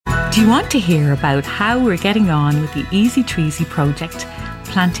Do you want to hear about how we're getting on with the Easy Treesy project,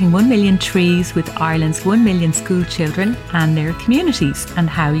 planting 1 million trees with Ireland's 1 million school children and their communities, and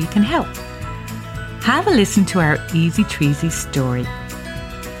how you can help? Have a listen to our Easy Treesy story.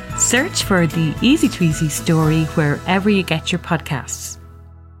 Search for the Easy Treesy story wherever you get your podcasts.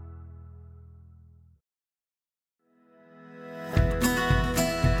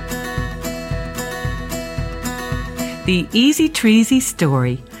 The Easy Treesy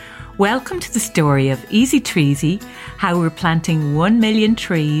story. Welcome to the story of Easy Treesy, how we're planting 1 million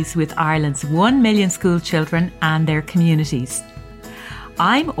trees with Ireland's 1 million school children and their communities.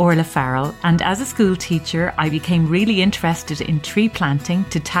 I'm Orla Farrell, and as a school teacher, I became really interested in tree planting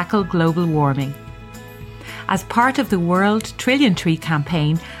to tackle global warming. As part of the World Trillion Tree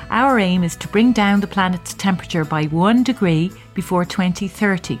campaign, our aim is to bring down the planet's temperature by 1 degree before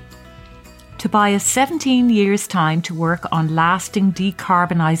 2030. To buy us 17 years' time to work on lasting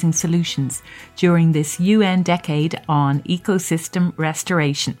decarbonising solutions during this UN decade on ecosystem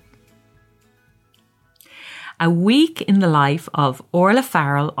restoration. A week in the life of Orla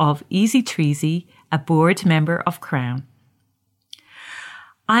Farrell of Easy Treesy, a board member of Crown.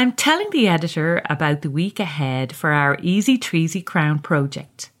 I'm telling the editor about the week ahead for our Easy Treesy Crown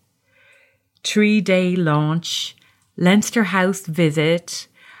project. Tree Day launch, Leinster House visit,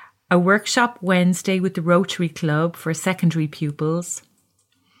 a workshop Wednesday with the Rotary Club for secondary pupils,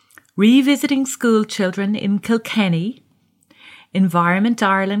 revisiting school children in Kilkenny, Environment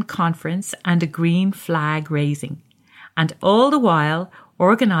Ireland conference and a green flag raising, and all the while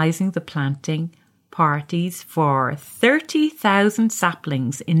organising the planting parties for 30,000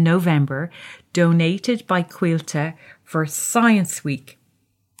 saplings in November donated by Quilta for Science Week.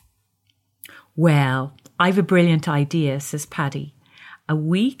 Well, I've a brilliant idea, says Paddy. A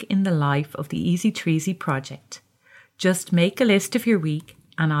week in the life of the Easy Treesy project. Just make a list of your week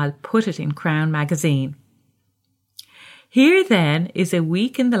and I'll put it in Crown magazine. Here then is a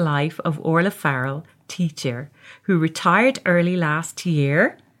week in the life of Orla Farrell, teacher, who retired early last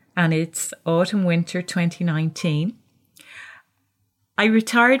year, and it's autumn-winter 2019. I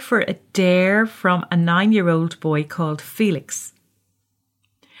retired for a dare from a 9-year-old boy called Felix.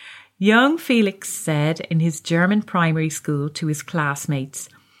 Young Felix said in his German primary school to his classmates,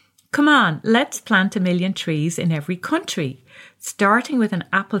 "Come on, let's plant 1 million trees in every country, starting with an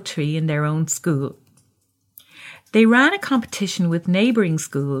apple tree in their own school." They ran a competition with neighbouring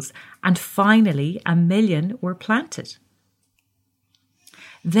schools and finally 1 million were planted.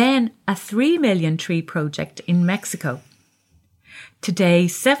 Then a 3 million tree project in Mexico. Today,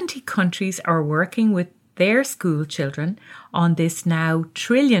 70 countries are working with their school children on this now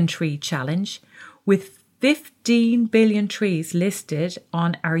trillion tree challenge, with 15 billion trees listed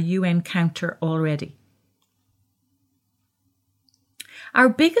on our UN counter already. Our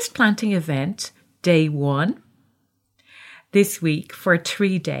biggest planting event, Day 1, this week for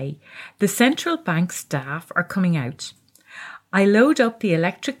Tree Day, the central bank staff are coming out. I load up the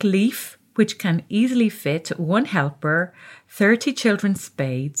electric leaf, which can easily fit 1 helper, 30 children's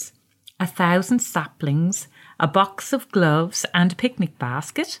spades, 1,000 saplings, a box of gloves and a picnic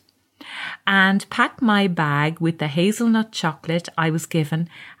basket, and pack my bag with the hazelnut chocolate I was given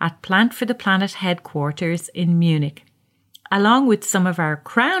at Plant for the Planet headquarters in Munich, along with some of our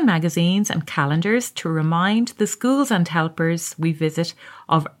Crown magazines and calendars to remind the schools and helpers we visit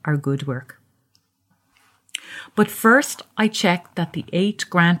of our good work. But first, I checked that the 8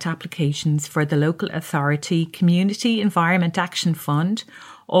 grant applications for the local authority Community Environment Action Fund,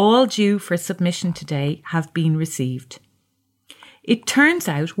 all due for submission today, have been received. It turns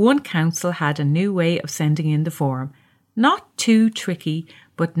out one council had a new way of sending in the form. Not too tricky,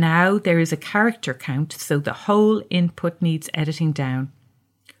 but now there is a character count, so the whole input needs editing down.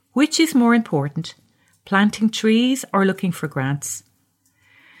 Which is more important, planting trees or looking for grants?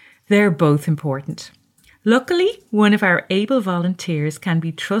 They're both important. Luckily, one of our able volunteers can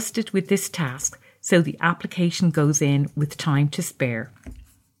be trusted with this task, so the application goes in with time to spare.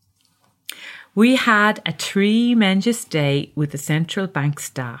 We had a tremendous day with the central bank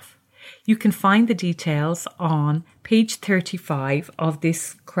staff. You can find the details on page 35 of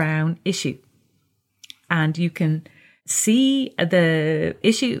this Crown issue. And you can see the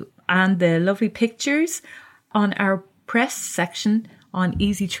issue and the lovely pictures on our press section on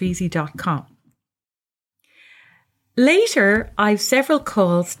easytreesy.com. Later, I've several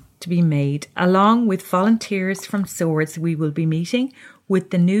calls to be made, along with volunteers from Swords we will be meeting with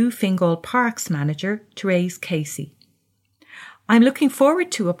the new Fingal Parks manager, Therese Casey. I'm looking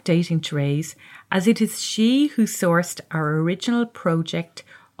forward to updating Therese, as it is she who sourced our original project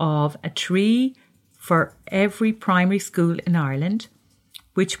of a tree for every primary school in Ireland,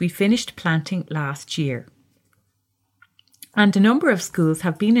 which we finished planting last year. And a number of schools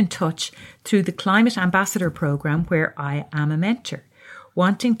have been in touch through the Climate Ambassador programme, where I am a mentor,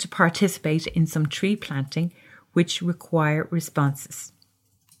 wanting to participate in some tree planting which require responses.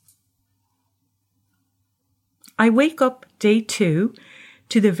 I wake up day 2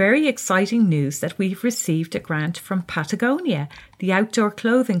 to the very exciting news that we've received a grant from Patagonia, the outdoor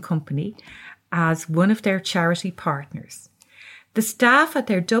clothing company, as one of their charity partners. The staff at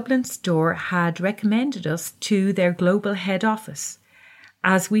their Dublin store had recommended us to their global head office,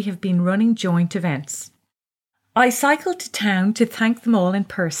 as we have been running joint events. I cycled to town to thank them all in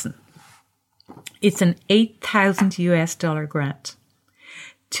person. It's an $8,000 grant.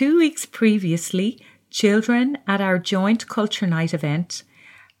 2 weeks previously, children at our joint culture night event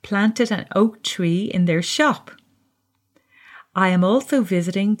planted an oak tree in their shop. I am also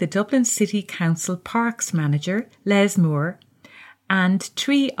visiting the Dublin City Council Parks Manager, Les Moore, and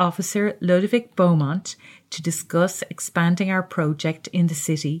Tree Officer Ludovic Beaumont to discuss expanding our project in the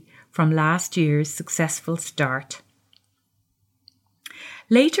city from last year's successful start.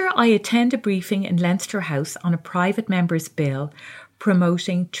 Later, I attend a briefing in Leinster House on a private member's bill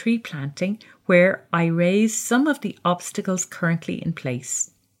promoting tree planting, where I raise some of the obstacles currently in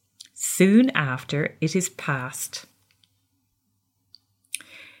place. Soon after it is passed.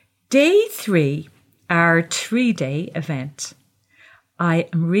 Day 3, our 3-day event. I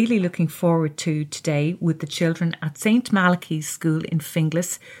am really looking forward to today with the children at St. Malachy's School in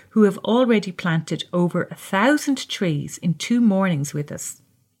Finglas, who have already planted over 1,000 trees in 2 mornings with us.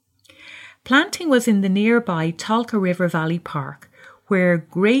 Planting was in the nearby Tolka River Valley Park, where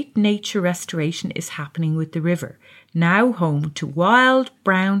great nature restoration is happening with the river, now home to wild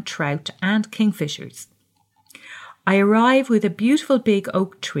brown trout and kingfishers. I arrive with a beautiful big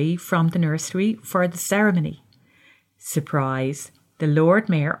oak tree from the nursery for the ceremony. Surprise! The Lord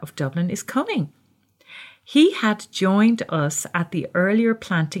Mayor of Dublin is coming. He had joined us at the earlier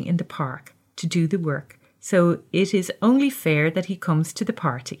planting in the park to do the work, so it is only fair that he comes to the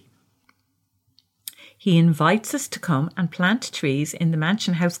party. He invites us to come and plant trees in the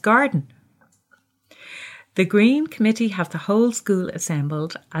Mansion House garden. The Green Committee have the whole school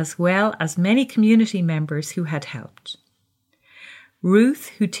assembled, as well as many community members who had helped. Ruth,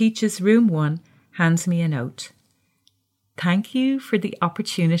 who teaches Room 1, hands me a note. Thank you for the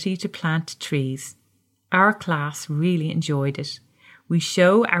opportunity to plant trees. Our class really enjoyed it. We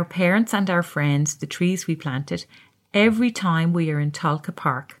show our parents and our friends the trees we planted every time we are in Tolka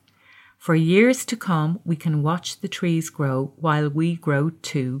Park. For years to come, we can watch the trees grow while we grow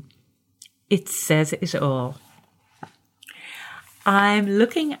too. It says it all. I'm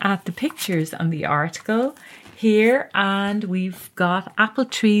looking at the pictures on the article here, and we've got apple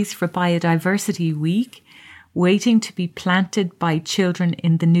trees for Biodiversity Week waiting to be planted by children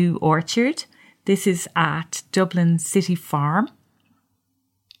in the new orchard. This is at Dublin City Farm.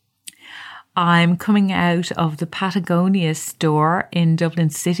 I'm coming out of the Patagonia store in Dublin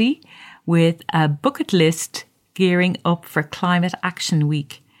City with a bucket list gearing up for Climate Action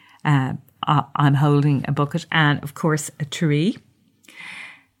Week. I'm holding a bucket and, of course, a tree.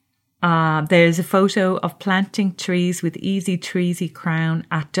 There's a photo of planting trees with Easy Treesy Crown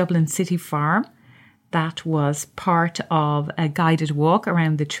at Dublin City Farm. That was part of a guided walk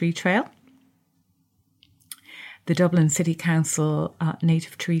around the tree trail, the Dublin City Council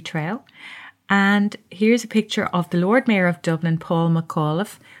Native Tree Trail. And here's a picture of the Lord Mayor of Dublin, Paul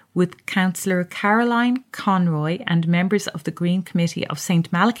McAuliffe, with Councillor Caroline Conroy and members of the Green Committee of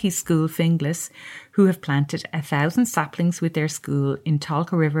St. Malachy's School, Finglas, who have planted 1,000 saplings with their school in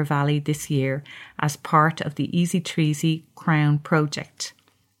Tolka River Valley this year as part of the Easy Treesy Crown project.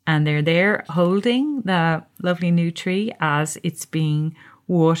 And they're there holding the lovely new tree as it's being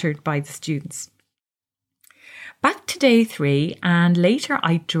watered by the students. Back to day 3, and later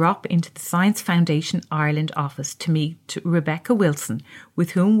I drop into the Science Foundation Ireland office to meet Rebecca Wilson,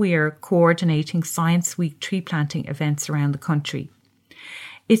 with whom we are coordinating Science Week tree planting events around the country.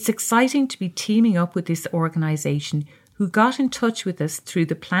 It's exciting to be teaming up with this organisation, who got in touch with us through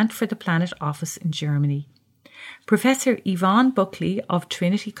the Plant for the Planet office in Germany. Professor Yvonne Buckley of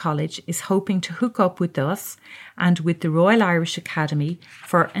Trinity College is hoping to hook up with us and with the Royal Irish Academy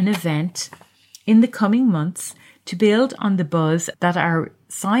for an event in the coming months to build on the buzz that our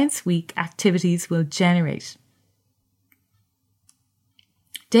Science Week activities will generate.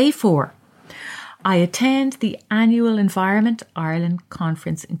 Day 4. I attend the annual Environment Ireland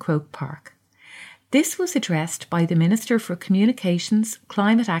conference in Croke Park. This was addressed by the Minister for Communications,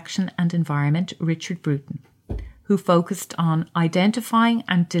 Climate Action and Environment, Richard Bruton, who focused on identifying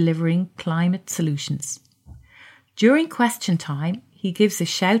and delivering climate solutions. During question time, he gives a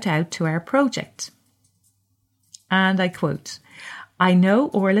shout out to our project. And I quote, "I know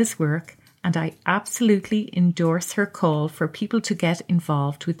Orla's work and I absolutely endorse her call for people to get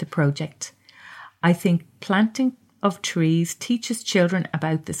involved with the project. I think planting of trees teaches children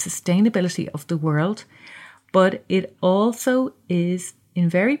about the sustainability of the world, but it also is, in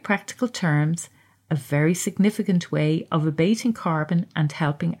very practical terms, a very significant way of abating carbon and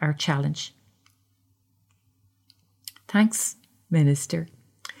helping our challenge." Thanks, Minister.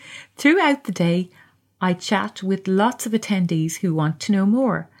 Throughout the day, I chat with lots of attendees who want to know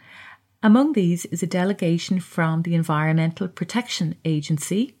more. Among these is a delegation from the Environmental Protection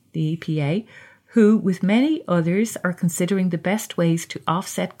Agency, the EPA, who, with many others, are considering the best ways to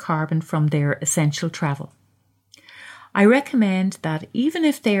offset carbon from their essential travel. I recommend that even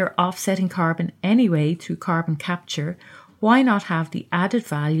if they are offsetting carbon anyway through carbon capture, why not have the added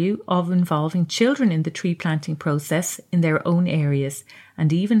value of involving children in the tree planting process in their own areas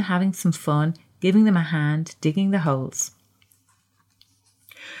and even having some fun giving them a hand digging the holes.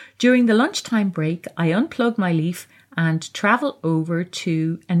 During the lunchtime break, I unplug my leaf and travel over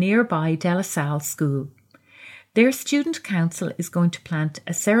to a nearby De La Salle school. Their student council is going to plant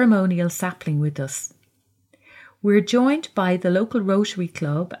a ceremonial sapling with us. We're joined by the local Rotary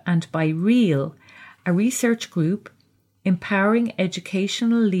Club and by REAL, a research group empowering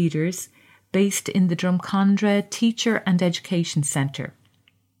educational leaders based in the Drumcondra Teacher and Education Centre.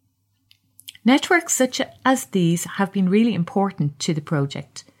 Networks such as these have been really important to the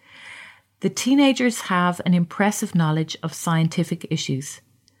project. The teenagers have an impressive knowledge of scientific issues.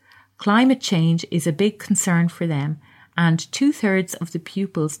 Climate change is a big concern for them, and 2/3 of the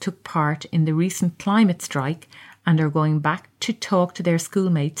pupils took part in the recent climate strike and are going back to talk to their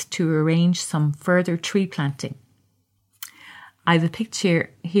schoolmates to arrange some further tree planting. I have a picture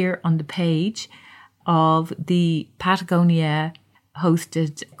here on the page of the Patagonia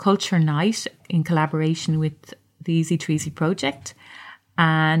hosted Culture Night in collaboration with the Easy Treesy project.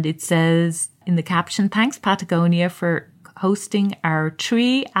 And it says in the caption, "Thanks Patagonia for hosting our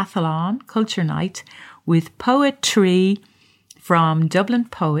Tree-a-thon Culture Night with poetry from Dublin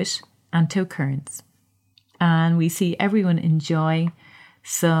poet Anto Kearns." And we see everyone enjoying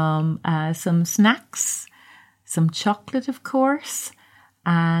some snacks, some chocolate, of course,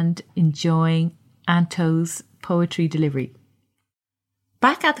 and enjoying Anto's poetry delivery.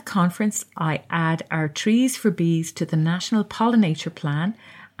 Back at the conference, I add our Trees for Bees to the National Pollinator Plan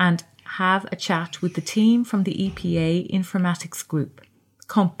and have a chat with the team from the EPA Informatics Group,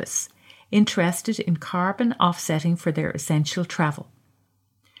 Compass, interested in carbon offsetting for their essential travel.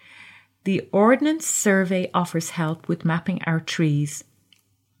 The Ordnance Survey offers help with mapping our trees.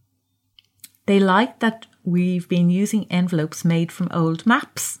 They like that we've been using envelopes made from old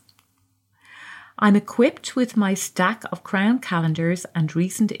maps. I'm equipped with my stack of Crown calendars and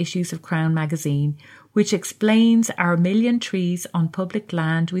recent issues of Crown magazine, which explains our Million Trees on Public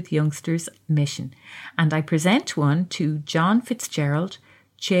Land with Youngsters mission, and I present one to John Fitzgerald,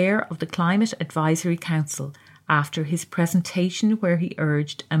 Chair of the Climate Advisory Council, after his presentation where he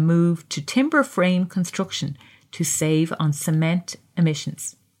urged a move to timber frame construction to save on cement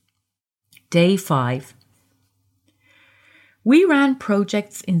emissions. Day 5. We ran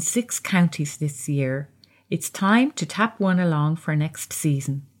projects in 6 counties this year. It's time to tap one along for next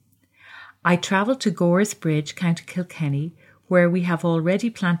season. I travelled to Gores Bridge, County Kilkenny, where we have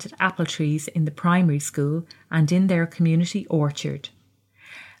already planted apple trees in the primary school and in their community orchard.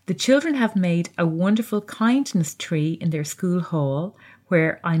 The children have made a wonderful kindness tree in their school hall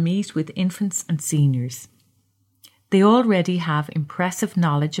where I meet with infants and seniors. They already have impressive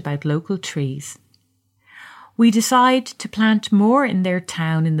knowledge about local trees. We decide to plant more in their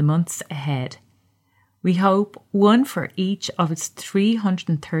town in the months ahead. We hope one for each of its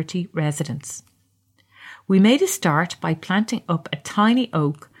 330 residents. We made a start by planting up a tiny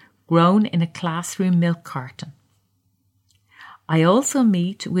oak grown in a classroom milk carton. I also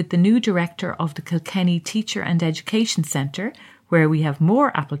meet with the new director of the Kilkenny Teacher and Education Centre, where we have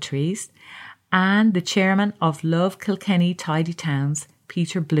more apple trees, and the chairman of Love Kilkenny Tidy Towns,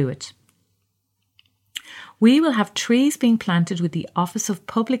 Peter Blewett. We will have trees being planted with the Office of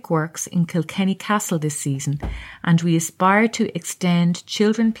Public Works in Kilkenny Castle this season, and we aspire to extend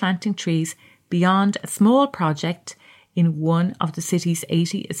children planting trees beyond a small project in one of the city's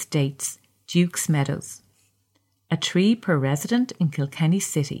 80 estates, Duke's Meadows. A tree per resident in Kilkenny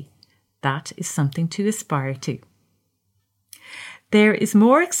City. That is something to aspire to. There is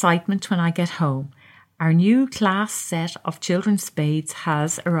more excitement when I get home. Our new class set of children's spades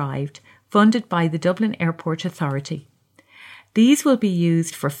has arrived, funded by the Dublin Airport Authority. These will be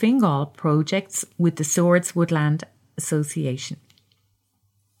used for Fingal projects with the Swords Woodland Association.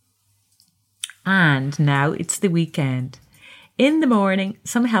 And now it's the weekend. In the morning,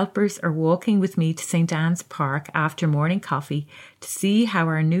 some helpers are walking with me to St. Anne's Park after morning coffee to see how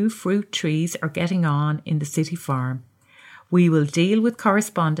our new fruit trees are getting on in the city farm. We will deal with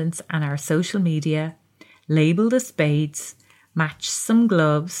correspondence and our social media, label the spades, match some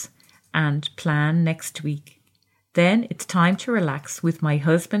gloves, and plan next week. Then it's time to relax with my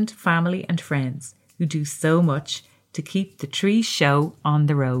husband, family and friends who do so much to keep the tree show on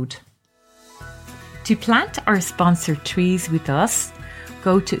the road. To plant or sponsor trees with us,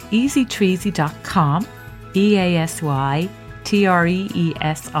 go to easytreesy.com,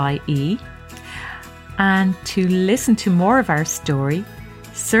 EASYTREESIE, and to listen to more of our story,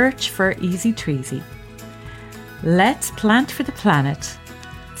 search for Easy Treesy. Let's plant for the planet.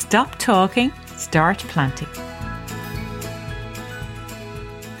 Stop talking, start planting.